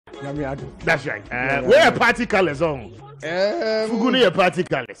That's right. Where are party colors on? Fuguni party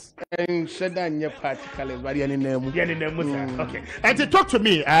colors. And Shedan party colors, but Okay. And to talk to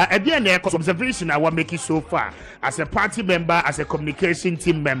me, at the end of observation I want make it so far as a party member, as a communication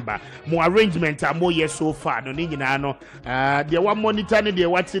team member, more arrangement are more years so far. No need no. They want monitoring, they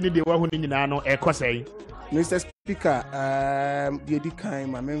watching, they want no. Mr. Speaker, the Edikan,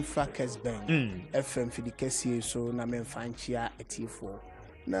 my main Kessben, FM for the Kessie, so na main fanchia at T4.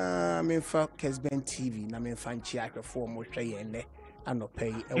 Na main Kessben TV, na main fanchia for more tray and no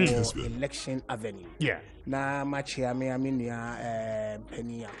pay election avenue. Yeah. Na machia me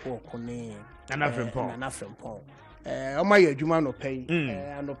penny or cone and nothing pong. My Juma no pay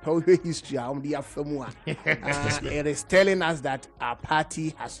and no pay history. It is telling us that our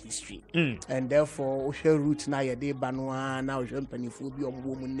party has history, and therefore we shall root na ye de banwa na we shall penny phobia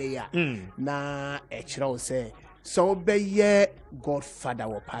woman there. Na echra say so be ye godfather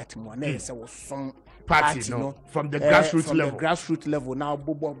or party mo na say was some party no from the grassroots level. The grassroots level now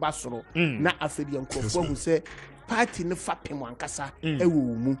bobo basoro na afedi nkofo who say party ne fapem wankasa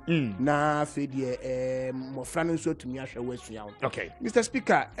ewu mu na afedi mofra no so tumi ahwe wasua. Okay, Mr.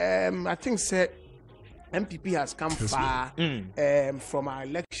 Speaker, I think say NPP has come far from our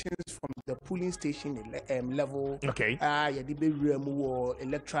elections, from the polling station level. Okay. Yeah, the more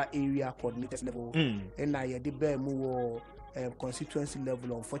electoral area coordinators level, and I the be more constituency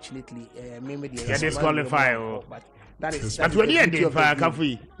level. Unfortunately, maybe they disqualify. But that is that's the beauty of the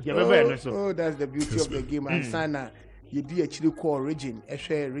game. Oh, that's the beauty of the game. And Sana, you do actually call regional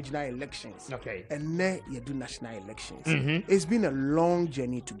elections. Okay. And then you do national elections. It's been a long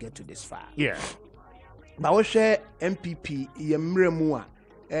journey to get to this far. Yeah. But we share MPP yemremua.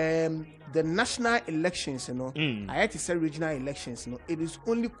 The national elections, you know, I had to say regional elections, you know, it is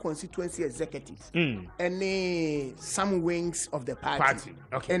only constituency executives and some wings of the party.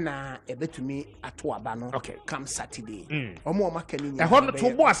 Okay. And a bit to me at Wabano. Okay. Come Saturday. Or more marketing. I want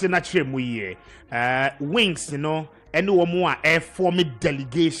to boss in a trim wings, you know, and no more air forming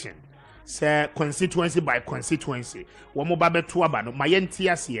delegation. Say constituency by constituency. One more babe to abano. My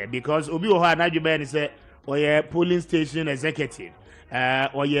NTS here because Obi Oha Najuben is a polling station executive.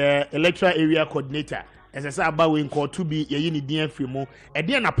 Or your electoral area coordinator, as I said about when called to be a unit DNFimo, and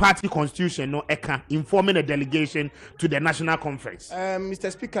then a party constitution no eka informing a delegation to the national conference.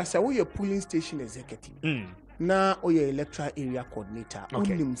 Mr. Speaker, so we your polling station executive. Now or your electoral area coordinator.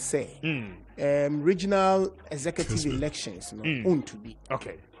 Okay. Say regional executive elections no own to be.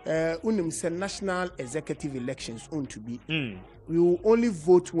 Okay. Say national executive elections own to be. We will only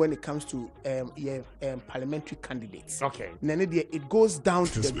vote when it comes to parliamentary candidates. Okay. Then it goes down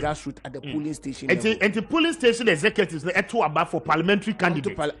to the grassroots at the polling station. And the polling station executives are to about for parliamentary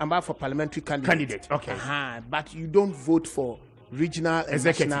candidates. About for parliamentary candidates. Okay. But you don't vote for regional and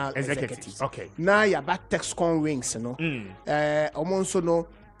national executives. Okay. Now you're about Texcon wings, you know. Also no.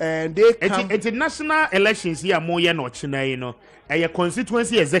 They come. International elections here more no China, you know. A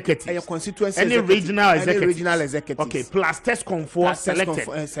constituency executive. A constituency. Any regional executive. Any regional executive. Okay. Plus Texcon for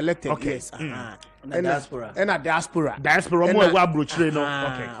selected. Selected. Okay. Yes. And a diaspora. And a diaspora. Diaspora more well brochure no.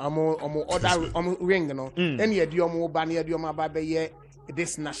 Okay. Other ring no. Any idiomo bani idioma babe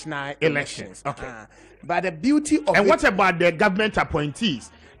this national elections. Okay. But the beauty of and what about the government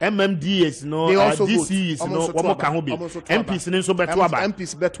appointees? MMDs no, DCs no, MPs so betuaba.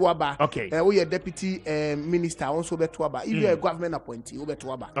 MPs betuaba. Okay. We are deputy minister also betuaba. If you are a government appointee, you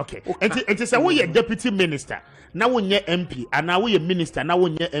betuaba. Okay. And say we are deputy minister. Now we are MP, and now we are minister. Now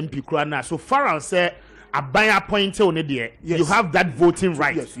we are MP krana. So far as say a buyer appointee on there, you have that voting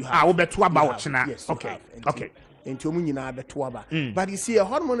right. Yes, you have. Betuaba. Yes. Okay. Okay. Into betuaba. But you see, a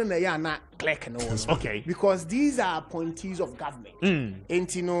hormone in a year not clerk no. Okay. Because these are appointees of government.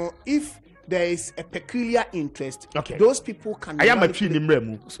 And you know, if there is a peculiar interest, those people can. I am a tree in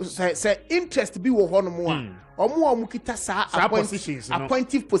Remu. Say interest be wo hormone. Omo mukita sa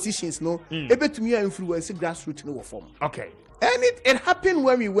appointive positions no. Ebe to me influence grassroots no form. Okay. And it happened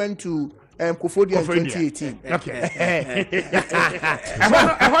when we went to Kofodia in 2018. Okay.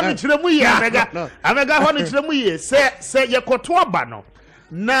 I want to chile muye Amega want to chile muye say ye kotoaba no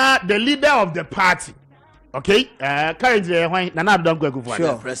na the leader of the party. Okay, currently Nana don't go for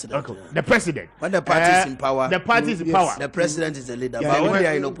the president. Okay. The president. When the party is in power, the party is in power. The president is the leader. But when they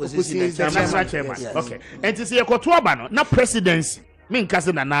are in opposition, the chairman. Yes. Okay. And to see a kotoaba no na presidency. Me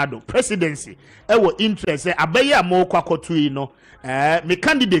nkase Nanado presidency. Ewo interest abeya mo kwakotu no. Me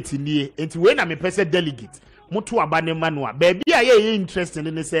candidate nie enti we na me pese delegate moto aba ne manua baby a ye interest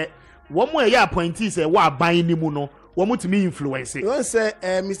in ne say wo mo ye appointee say wa ban ni mu no wo mo timi influence. You say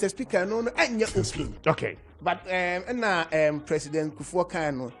Mr. Speaker no anya open. Okay. But President Kufuor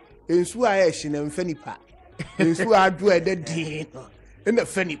kan no ensu a ye hye na mfa nipa ensu a do e de din no na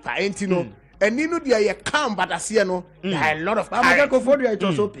fa nipa enti no eni no dia ye calm but ase no there are a lot of Kofodia it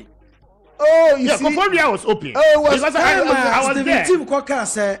was open. Oh, you see, Kofodia was open. Oh, it was because I was there. Team Koka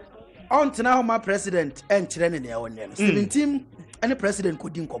say on now my president and training their own name. Steven Team and the president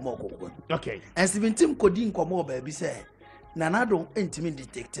could incomo. Okay. And Steven Team could incomo baby say Nana don't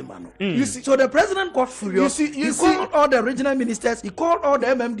intimidate him, man. You see, so the president got furious. He called all the regional ministers, he called all the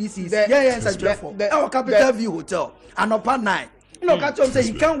MMDCs, our Capital View Hotel, and upon 9. You know, catch him say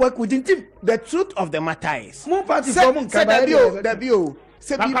he can't work with him. The truth of the matter is, more parties say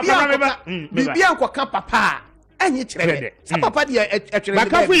Bibia kwa papa enye chrede. Sa papa dia chrede.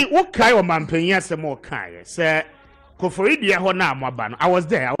 Bakafi wo kai o mampanya asem o kai. Say Koforidua ho na amaba no. I was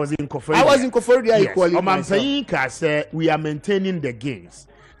there. I was in Koforidua. I was in Koforidua equally. O mampanyin ka say we are maintaining the gains.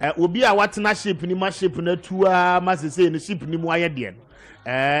 Obi a watena ship ni ma ship na tua ma se no ship ni mu ayede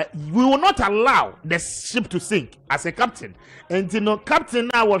we will not allow the ship to sink as a captain. And you know,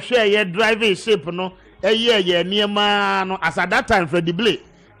 captain now was share ye driving ship no ye near man as at that time Freddie Blake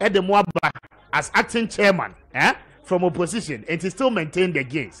at the Mwaba as acting chairman from opposition and he still maintain the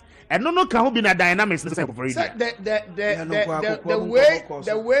gains. And no can be a dynamics the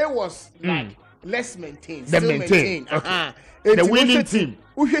way was like let's maintain. The maintain. Okay. The winning team.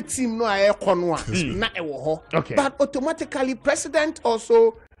 We team no aye konwa na ewo ho. Okay. But automatically president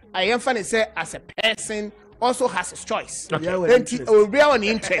also I am funny say as a person also has his choice. Okay. And we are on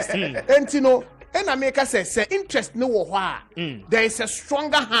interest. And you know, and America says interest no wo there is a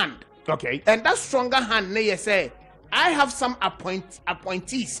stronger hand. Okay. And that stronger hand they say I have some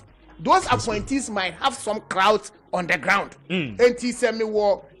appointees. Those appointees might have some crowds on the ground. And he said me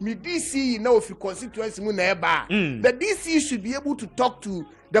DC now if you constituency mu na eba. The DC should be able to talk to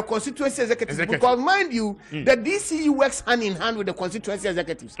the constituency executives because mind you the DC works hand in hand with the constituency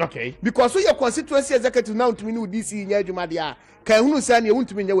executives. Okay. Because so your constituency executive now to me no DC nya adwuma dia kan hunu say na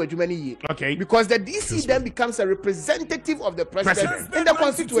wuntumi nya adwuma ni ye. Okay. Because the DC then becomes a representative of the president in the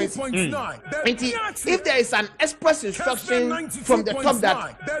constituency. If there is an express instruction from the top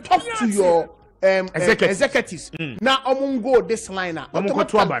that talk to your executives. Now go this line now.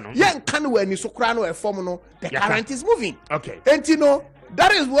 Yeah, can we any sokrano a form no the current is moving. Okay. And you know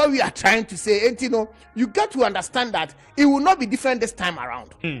that is what we are trying to say. And you know you got to understand that it will not be different this time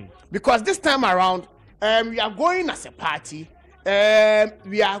around. Because this time around we are going as a party.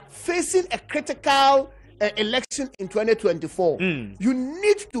 We are facing a critical election in 2024. You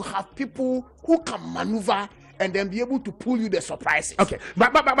need to have people who can maneuver and then be able to pull you the surprises. Okay,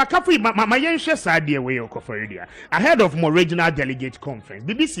 but Kafi, my young idea way for idea ahead of more regional delegate conference.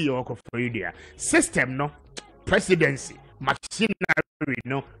 BBC for idea system no presidency machinery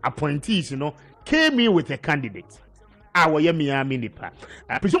no appointees came in with a candidate. Our Minipa.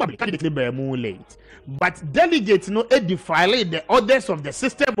 Presumably candidate be more late. But delegates defile the orders of the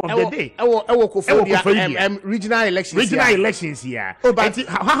system of the day. Regional elections. Regional elections here. Oh, but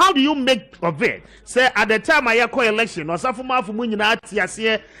how do you make of it? Say at the time I call election or trying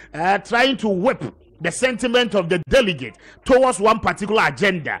to whip the sentiment of the delegate towards one particular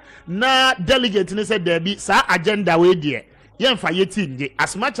agenda. Na delegate said there be sa agenda way there.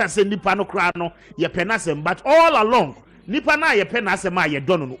 As much as nipa no kra no ye penasem, but all along nipa na ye penasem a ye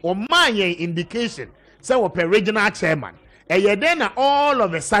dono or my indication say we per regional chairman e then all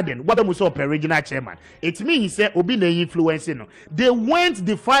of a sudden what we saw per regional chairman it means say obi na influence no they went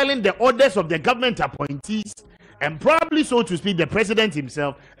defiling the orders of the government appointees and probably so to speak the president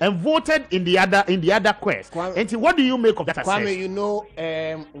himself and voted in the other quest. And what do you make of that? Kwame, you know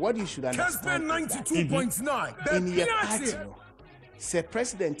what you should understand. Kessben 92.9. In your party, say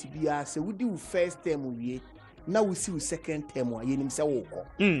president be say we do first term we now we see second term we him say woko.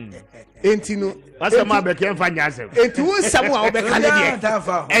 Enti no asa ma be ken fanya asem. Enti wo samu a obeka le dia.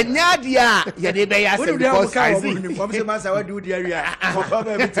 Enya dia ye de be ya asem because I see.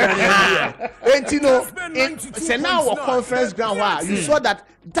 Enti no say now conference ground where you saw that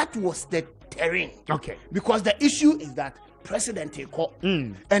was the terrain. Okay. Because the issue is that president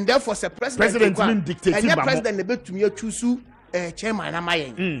and therefore the president mean dictating and the president be to me choose chairman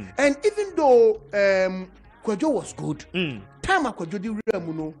amayen. And even though Kwadwo was good, time Kwadwo di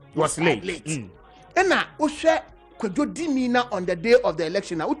remuno was late. And na o hwe Kwadwo di mi na on the day of the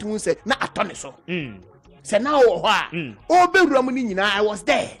election na utu say na atone so. Say now o ho o be wuramu ni nyina I was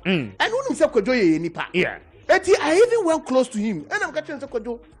there. And unum say Kwadwo ye nipa. Yeah. Eti I even went close to him. And I'm catching say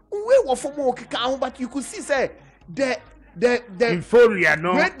Kwadwo we were for more kika but you could see say the euphoria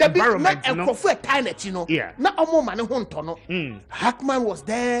no environment no yeah. Na omo man ho nto no. Hackman was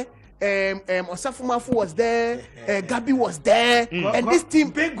there, Osafumafu was there, Gabi was there, and this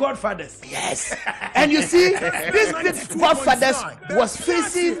team big godfathers. Yes. And you see, this big godfathers was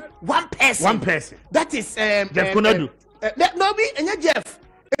facing one person. One person. That is Jeff Konadu. Jeff.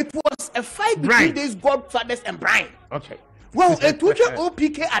 It was a fight between these godfathers and Brian. Okay. Well, it was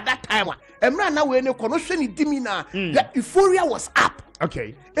OPK at that time. Now when the connection dimina, the euphoria was up.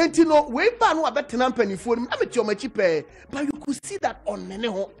 Okay. And you know, we ban no about tenampen phone. I'm at your machipe, but you could see that on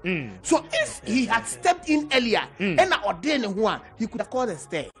Neneho. So if he had stepped in earlier and ordained one, he could have called a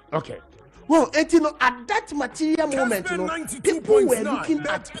stay. Okay. Well, and you know, at that material moment, you know, people were looking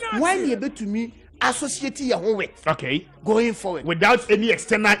at why they able to me associating your home with. Okay. Going forward. Without any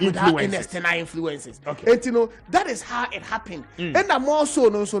external influences. Okay. And you know, that is how it happened. And I'm also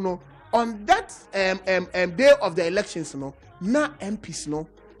no on that day of the elections, no, na MPs no,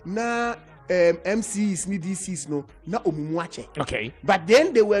 na MCs ni DCs no, na omumuache. Okay. But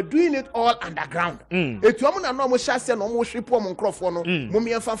then they were doing it all underground. Etu amu na no mo shase no mo hwepo mo nkrofo no, mo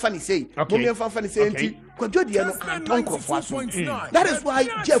me fanfa ni say. Mo me fanfa ni say enti kwadwo de no anton nkrofo aso. That is why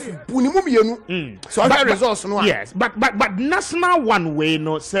Jeff buni mu mienu. So that results no. Yes, but national one way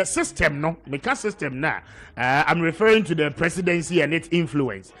no system no, make system na. I'm referring to the presidency and its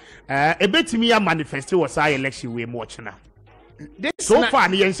influence. A bit me a manifesto was our election we watch now. So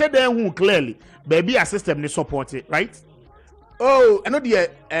far, you said who clearly, baby, a system they support it, right? Oh, I know you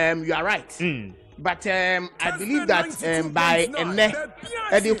are right. But I believe that by and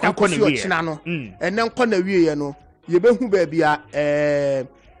then corner we you know, you be who baby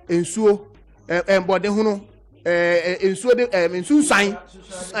ensuo body who ensuo sign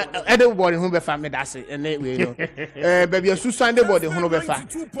everybody who be family that's it and we know baby ensuo sign the body who be fa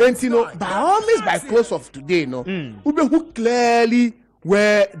and you know by all means by close of today no who clearly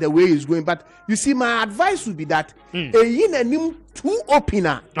where the way is going. But you see, my advice would be that a two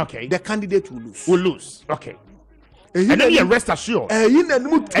opener, okay, the candidate will lose. Okay. And then you rest assured.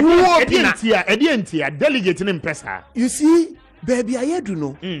 Delegate in person. You see, baby, I do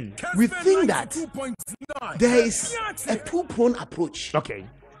know. We think that there is a two-pronged approach. Okay.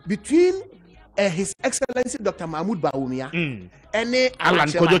 Between His Excellency Dr. Mahmoud Bawumia and Alan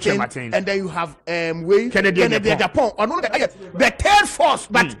Kojo Martin, and then you have Kennedy Japan. Or no, the third force,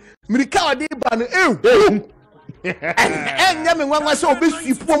 but Mirika de Ban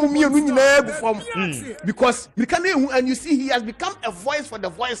because and you see he has become a voice for the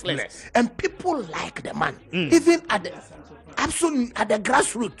voiceless, and people like the man, even at the absolutely at the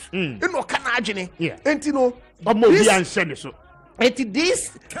grassroots. You know, and you know, these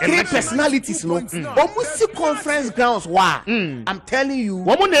three personalities, no, almost conference grounds. Wow, I'm telling you,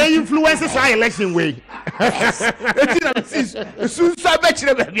 woman influences our election way. That's right.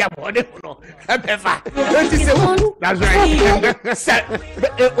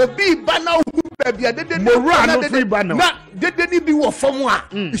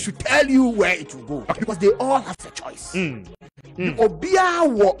 It should tell you where it will go because they all have the choice.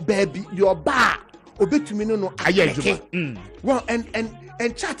 Baby, your bar. No, well,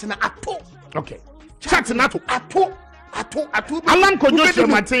 and chat na ato. Okay. Chat na ato. Alan Kojo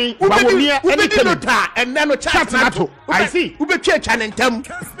Martin, Bawumia, and then chat na ato. I see. Ube church and them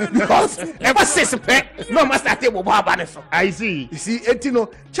because ever since no master table baba. I see. You see,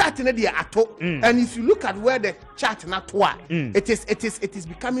 etino chat na the ato. And if you look at where the chat na toa, it is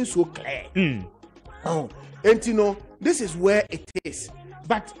becoming so clear. Oh, etino, this is where it is.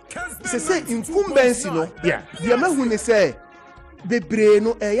 But say incumbency no, yeah. The man who say the brain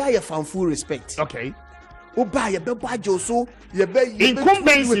no ya fan full respect. Okay. Oba ya be bajo so ya be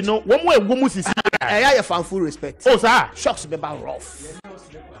incumbency no one way go musisi ya fan full respect. Oh sir, shocks be ba rough.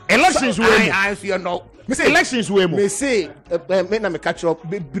 Elections we I you know. Me say elections we me say me na me catch up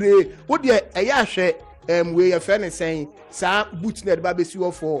be bre. What dey ya hwe we ya friend saying sa boot na ba be si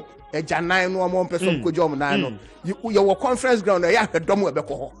for Janai no more person could job now. Your conference ground, I have a dome with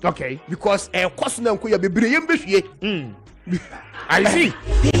alcohol. Okay, because a costum could be brilliant. I see.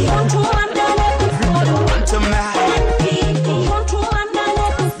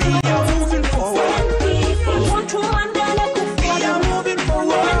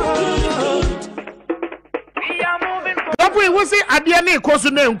 We say at the end, cause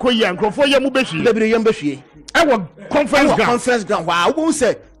the name Koyan for Yamubeshi, the brilliant Beshi. Our conference ground. Wow, who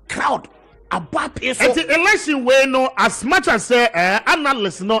say crowd about the election way no as much as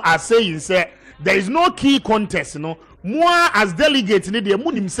analysts no are saying say there is no key contest no more as delegates in the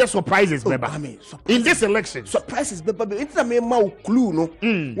moon himself surprises beba in this election. Surprises beba it's na me ma clue no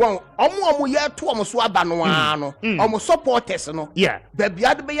one omo ye to omo so aba no ano omo supporters no yeah baby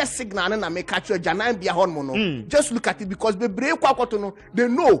ade be signal na make catch janan bia hon mo no just look at it because be break kwakoto no they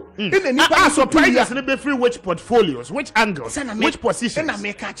know in the surprises in be free which portfolios which angles which positions na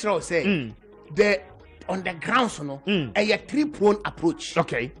make catch say the on the ground so no a three-pronged approach.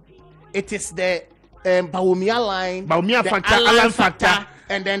 Okay, it is the Bawumia line, Bawumia the factor, Alan factor,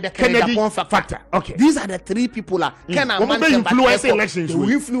 and then the Kennedy factor. Okay, these are the three people. Can influence elections? Will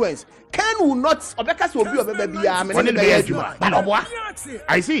influence. Ken will not. Obekas will be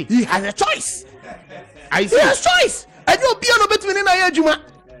I see. He has a choice. I see. He has choice. And you'll be on between in Ayajuma.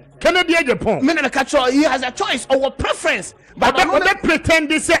 Kennedy Japan. He has a choice or preference. But they pretend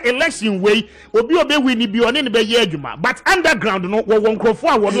this election way obi win be on in be yeduma. But underground no won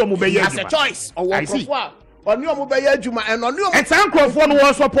crofo he has a choice or one crofo. On your mobile yeduma and on your and some crofo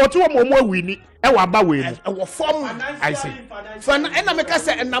no support you more win e wa ba we no. Form I see. Fan and I make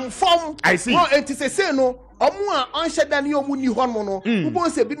say and I'm form. I see. No enti say no omo a onhye dan ye omu ni ho no ubo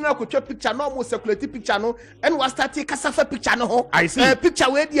se bi na akotwa picture no omo circulate picture no and was start kasafa picture no ho I see.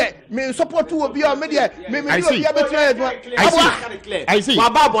 Picture we dey me support wo bi o me dey me obi abetua edwa I see.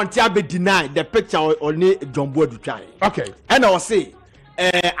 Waba bonti abe deny the picture on John Boadu try. Okay, and I was say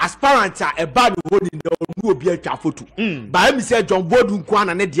aspirant a bad one in the obi atwa photo by me say John Boadu nko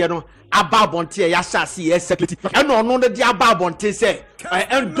ana ne de no aba bonti ya shasi secretary and no de aba bonti say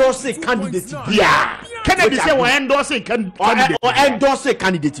endorse candidate bia Kennedy say we endorse candidate or endorse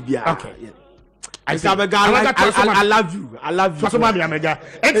candidate bia. Okay, I love you. I love you.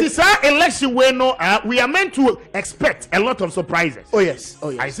 And it's our election where no we are meant to expect a lot of surprises. Oh yes.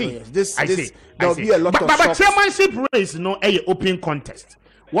 I see. Oh, yes. This there will be a lot of but chairmanship race no a open contest.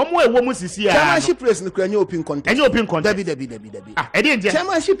 One more woman is here. Chairmanship race no any open contest. Any open contest. Debbie.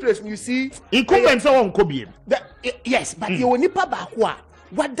 Chairmanship race you see incumbents on Kobe. Yes, but you nipa baako a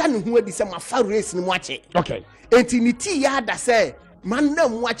wada ne ho adi se mafa race ni mu ache. Okay. Entinity ya da say man na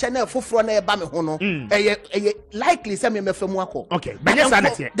mu ache na foforo na e ba me ho no likely say me mefa mu akọ. Okay. But yes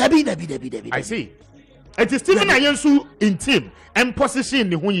that Debbie. I see. It is Stephen Ayensu in team and position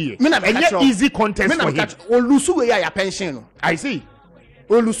the whole year. And easy contest for him. Olusu we ya pension no. I see.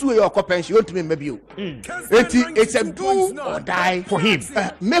 Olusu we your pension you to me maybe you. It's a do or die for him.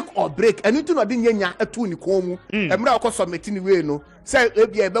 Make or break. And you no dey nya atu ni kon mu. Emra okọ submit ni we no. Say e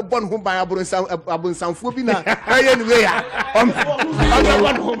bia be bon ho ban abonsanfo bi na aye ni we ya. Bon ho.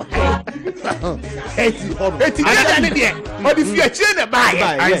 Eti nya ne de. O di fie chie na buy.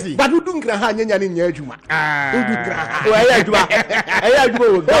 But you do nkra ha nya ni nya adwuma. Du nkra ha. O aye adwuma. Aye adwuma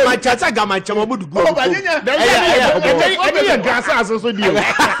wo. Gama chacha gama chama bodu go. O ba nya. Aye gasa asoso di.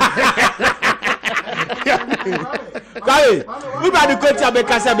 Kai, we ba di ko ti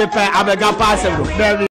abeka se be pa abega pa se do.